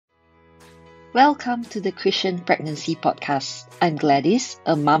Welcome to the Christian Pregnancy Podcast. I'm Gladys,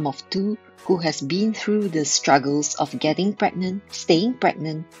 a mom of two who has been through the struggles of getting pregnant, staying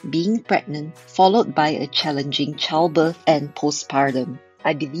pregnant, being pregnant, followed by a challenging childbirth and postpartum.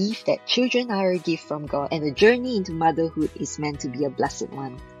 I believe that children are a gift from God and the journey into motherhood is meant to be a blessed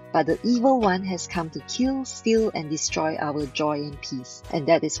one. But the evil one has come to kill, steal, and destroy our joy and peace. And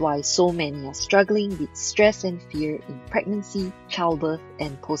that is why so many are struggling with stress and fear in pregnancy, childbirth,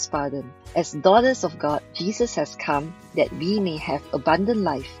 and postpartum. As daughters of God, Jesus has come that we may have abundant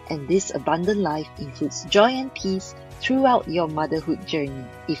life. And this abundant life includes joy and peace throughout your motherhood journey.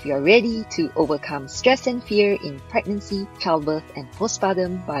 If you're ready to overcome stress and fear in pregnancy, childbirth, and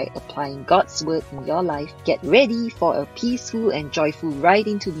postpartum by applying God's word in your life, get ready for a peaceful and joyful ride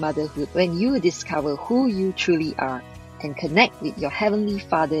into motherhood when you discover who you truly are and connect with your Heavenly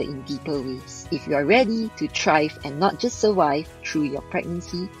Father in deeper ways. If you are ready to thrive and not just survive through your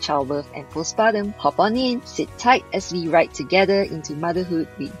pregnancy, childbirth, and postpartum, hop on in, sit tight as we ride together into motherhood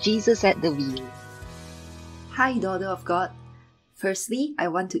with Jesus at the wheel. Hi, daughter of God. Firstly, I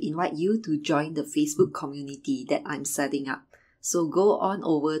want to invite you to join the Facebook community that I'm setting up. So go on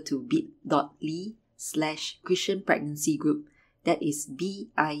over to bit.ly/Christian Pregnancy Group. That is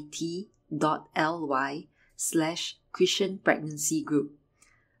bit.ly/Christian Pregnancy Group.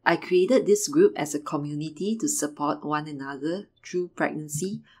 I created this group as a community to support one another through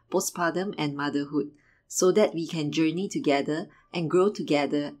pregnancy, postpartum, and motherhood, so that we can journey together and grow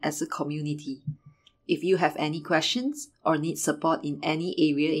together as a community. If you have any questions or need support in any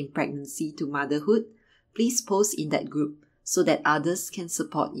area in pregnancy to motherhood, please post in that group so that others can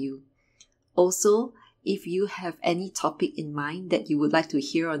support you. Also, if you have any topic in mind that you would like to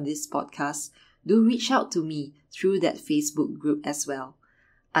hear on this podcast, do reach out to me through that Facebook group as well.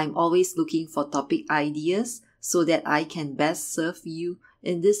 I'm always looking for topic ideas so that I can best serve you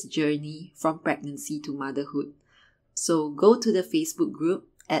in this journey from pregnancy to motherhood. So go to the Facebook group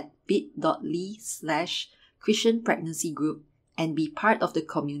at bit.ly/Christian Pregnancy Group and be part of the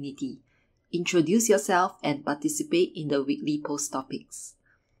community. Introduce yourself and participate in the weekly post topics.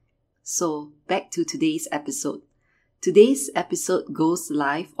 So, back to today's episode. Today's episode goes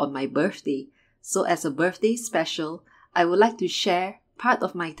live on my birthday. So as a birthday special, I would like to share part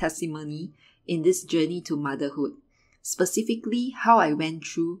of my testimony in this journey to motherhood. Specifically, how I went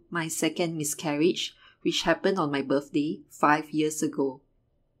through my second miscarriage, which happened on my birthday 5 years ago.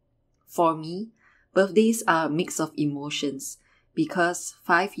 For me, birthdays are a mix of emotions because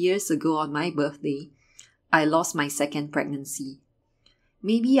 5 years ago on my birthday, I lost my second pregnancy.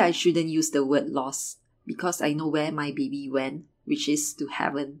 Maybe I shouldn't use the word loss because I know where my baby went, which is to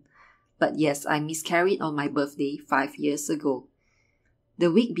heaven. But yes, I miscarried on my birthday 5 years ago.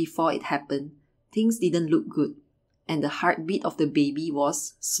 The week before it happened, things didn't look good and the heartbeat of the baby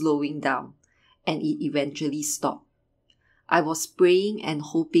was slowing down and it eventually stopped. I was praying and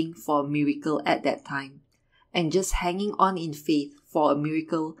hoping for a miracle at that time and just hanging on in faith for a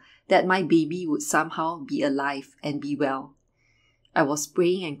miracle that my baby would somehow be alive and be well. I was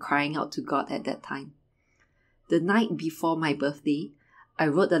praying and crying out to God at that time. The night before my birthday, I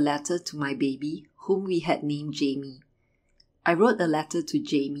wrote a letter to my baby whom we had named Jamie. I wrote a letter to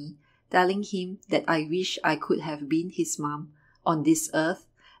Jamie telling him that I wish I could have been his mom on this earth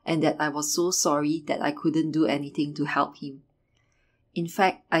and that I was so sorry that I couldn't do anything to help him. In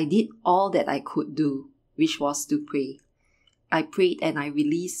fact, I did all that I could do, which was to pray. I prayed and I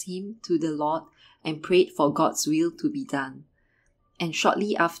released him to the Lord and prayed for God's will to be done. And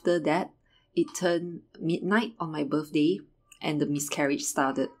shortly after that, it turned midnight on my birthday and the miscarriage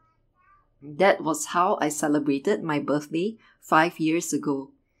started. That was how I celebrated my birthday 5 years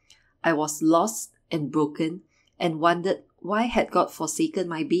ago. I was lost and broken and wondered why had God forsaken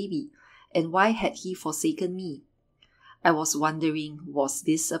my baby and why had He forsaken me? I was wondering, was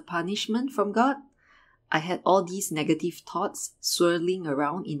this a punishment from God? I had all these negative thoughts swirling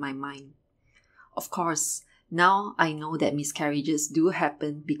around in my mind. Of course, now I know that miscarriages do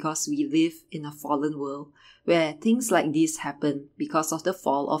happen because we live in a fallen world where things like this happen because of the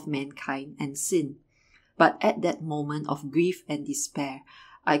fall of mankind and sin. But at that moment of grief and despair,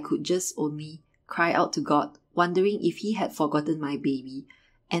 I could just only cry out to God, wondering if He had forgotten my baby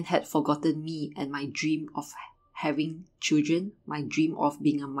and had forgotten me and my dream of having children, my dream of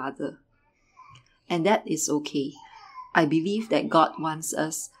being a mother. And that is okay. I believe that God wants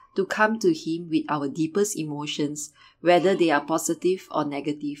us to come to Him with our deepest emotions, whether they are positive or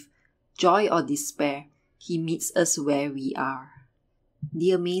negative, joy or despair. He meets us where we are.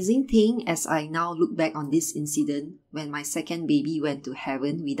 The amazing thing as I now look back on this incident when my second baby went to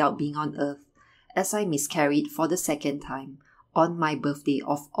heaven without being on earth, as I miscarried for the second time on my birthday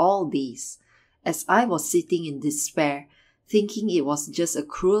of all days, As I was sitting in despair, thinking it was just a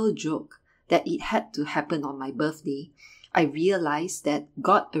cruel joke that it had to happen on my birthday, I realized that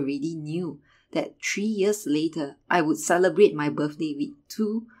God already knew that 3 years later I would celebrate my birthday with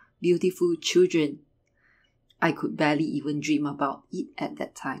 2 beautiful children. I could barely even dream about it at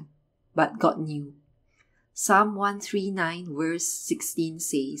that time, but God knew. Psalm 139 verse 16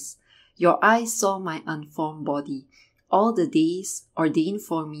 says, "Your eyes saw my unformed body. All the days ordained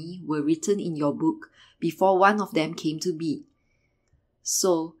for me were written in your book before one of them came to be."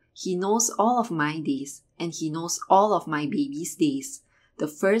 So, He knows all of my days, and He knows all of my baby's days, the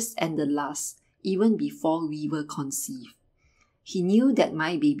first and the last, even before we were conceived. He knew that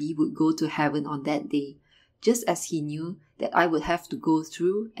my baby would go to heaven on that day, just as He knew that I would have to go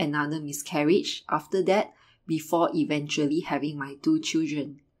through another miscarriage after that before eventually having my 2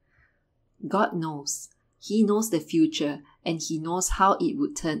 children. God knows. He knows the future, and He knows how it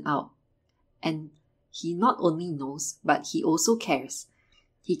would turn out. And He not only knows, but He also cares.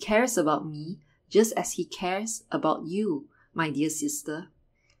 He cares about me just as He cares about you, my dear sister.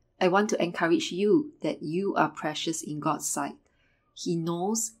 I want to encourage you that you are precious in God's sight. He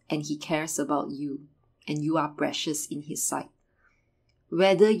knows and He cares about you, and you are precious in His sight.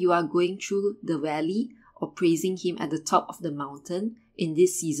 Whether you are going through the valley or praising Him at the top of the mountain in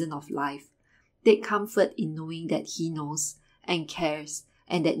this season of life, take comfort in knowing that He knows and cares,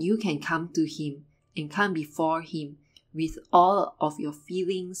 and that you can come to Him and come before Him with all of your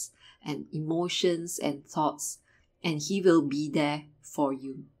feelings and emotions and thoughts, and He will be there for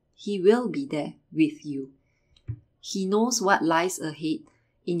you. He will be there with you. He knows what lies ahead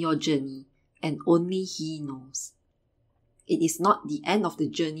in your journey, and only He knows. It is not the end of the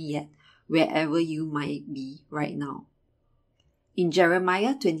journey yet, wherever you might be right now. In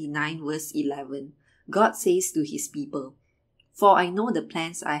Jeremiah 29 verse 11, God says to His people, "For I know the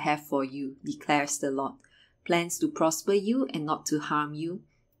plans I have for you, declares the Lord, plans to prosper you and not to harm you,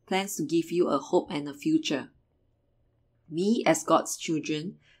 plans to give you a hope and a future." We as God's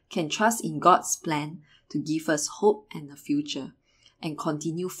children can trust in God's plan to give us hope and a future, and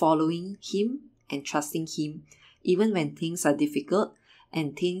continue following Him and trusting Him even when things are difficult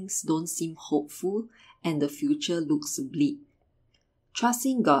and things don't seem hopeful and the future looks bleak. Trust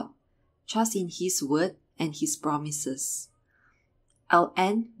in God, trust in His word and His promises. I'll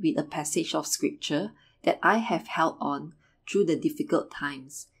end with a passage of scripture that I have held on through the difficult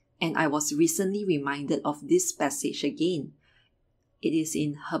times, and I was recently reminded of this passage again. It is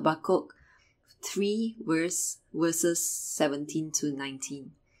in Habakkuk 3 verses 17 to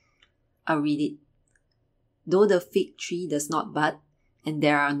 19. I'll read it. "Though the fig tree does not bud, and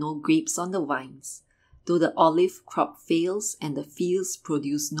there are no grapes on the vines, though the olive crop fails and the fields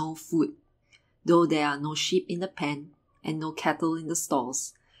produce no food, though there are no sheep in the pen and no cattle in the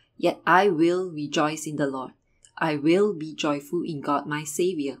stalls, yet I will rejoice in the Lord. I will be joyful in God my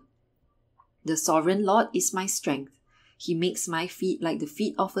Saviour. The sovereign Lord is my strength. He makes my feet like the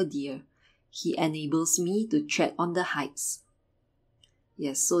feet of a deer. He enables me to tread on the heights."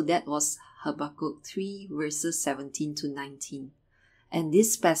 Yes, so that was Habakkuk 3 verses 17 to 19. And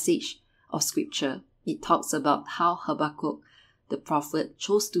this passage of scripture, it talks about how Habakkuk, the prophet,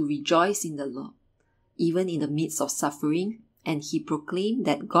 chose to rejoice in the Lord, even in the midst of suffering, and he proclaimed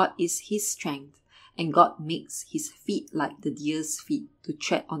that God is his strength, and God makes his feet like the deer's feet to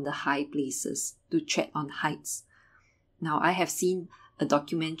tread on the high places, to tread on heights. Now, I have seen a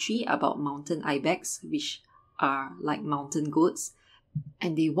documentary about mountain ibex, which are like mountain goats,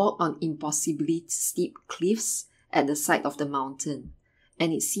 and they walk on impossibly steep cliffs at the side of the mountain.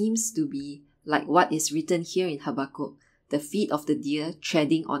 And it seems to be like what is written here in Habakkuk, the feet of the deer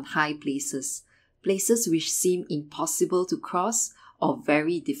treading on high places, places which seem impossible to cross or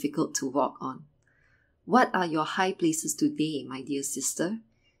very difficult to walk on. What are your high places today, my dear sister?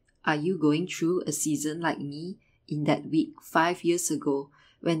 Are you going through a season like me in that week 5 years ago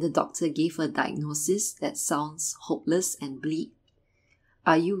when the doctor gave a diagnosis that sounds hopeless and bleak?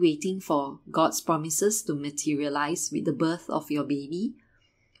 Are you waiting for God's promises to materialize with the birth of your baby?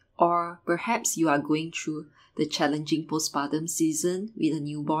 Or perhaps you are going through the challenging postpartum season with a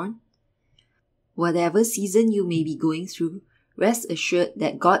newborn? Whatever season you may be going through, rest assured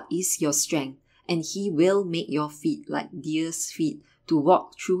that God is your strength, and He will make your feet like deer's feet to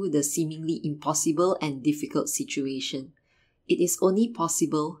walk through the seemingly impossible and difficult situation. It is only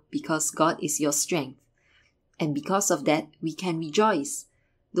possible because God is your strength. And because of that, we can rejoice.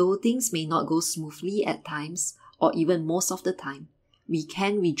 Though things may not go smoothly at times, or even most of the time, we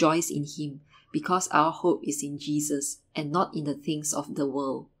can rejoice in Him because our hope is in Jesus and not in the things of the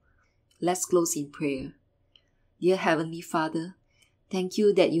world. Let's close in prayer. Dear Heavenly Father, Thank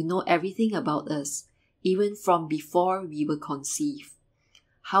you that you know everything about us, even from before we were conceived.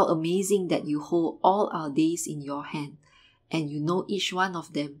 How amazing that you hold all our days in your hand, and you know each one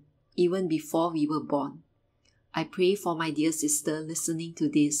of them, even before we were born. I pray for my dear sister listening to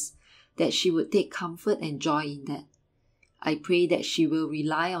this, that she would take comfort and joy in that. I pray that she will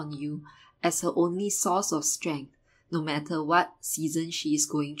rely on you as her only source of strength, no matter what season she is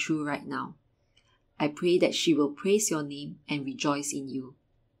going through right now. I pray that she will praise your name and rejoice in you.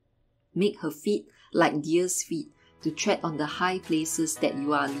 Make her feet like deer's feet to tread on the high places that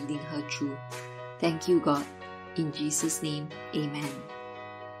you are leading her through. Thank you, God. In Jesus' name, amen.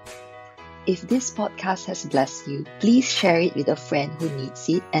 If this podcast has blessed you, please share it with a friend who needs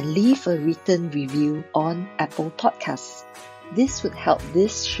it and leave a written review on Apple Podcasts. This would help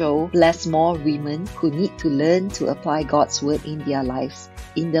this show bless more women who need to learn to apply God's Word in their lives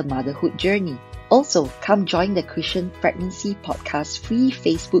in the motherhood journey. Also, come join the Christian Pregnancy Podcast free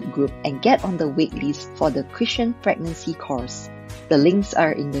Facebook group and get on the waitlist for the Christian Pregnancy course. The links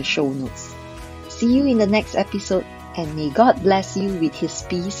are in the show notes. See you in the next episode, and may God bless you with His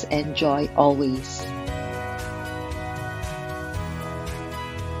peace and joy always.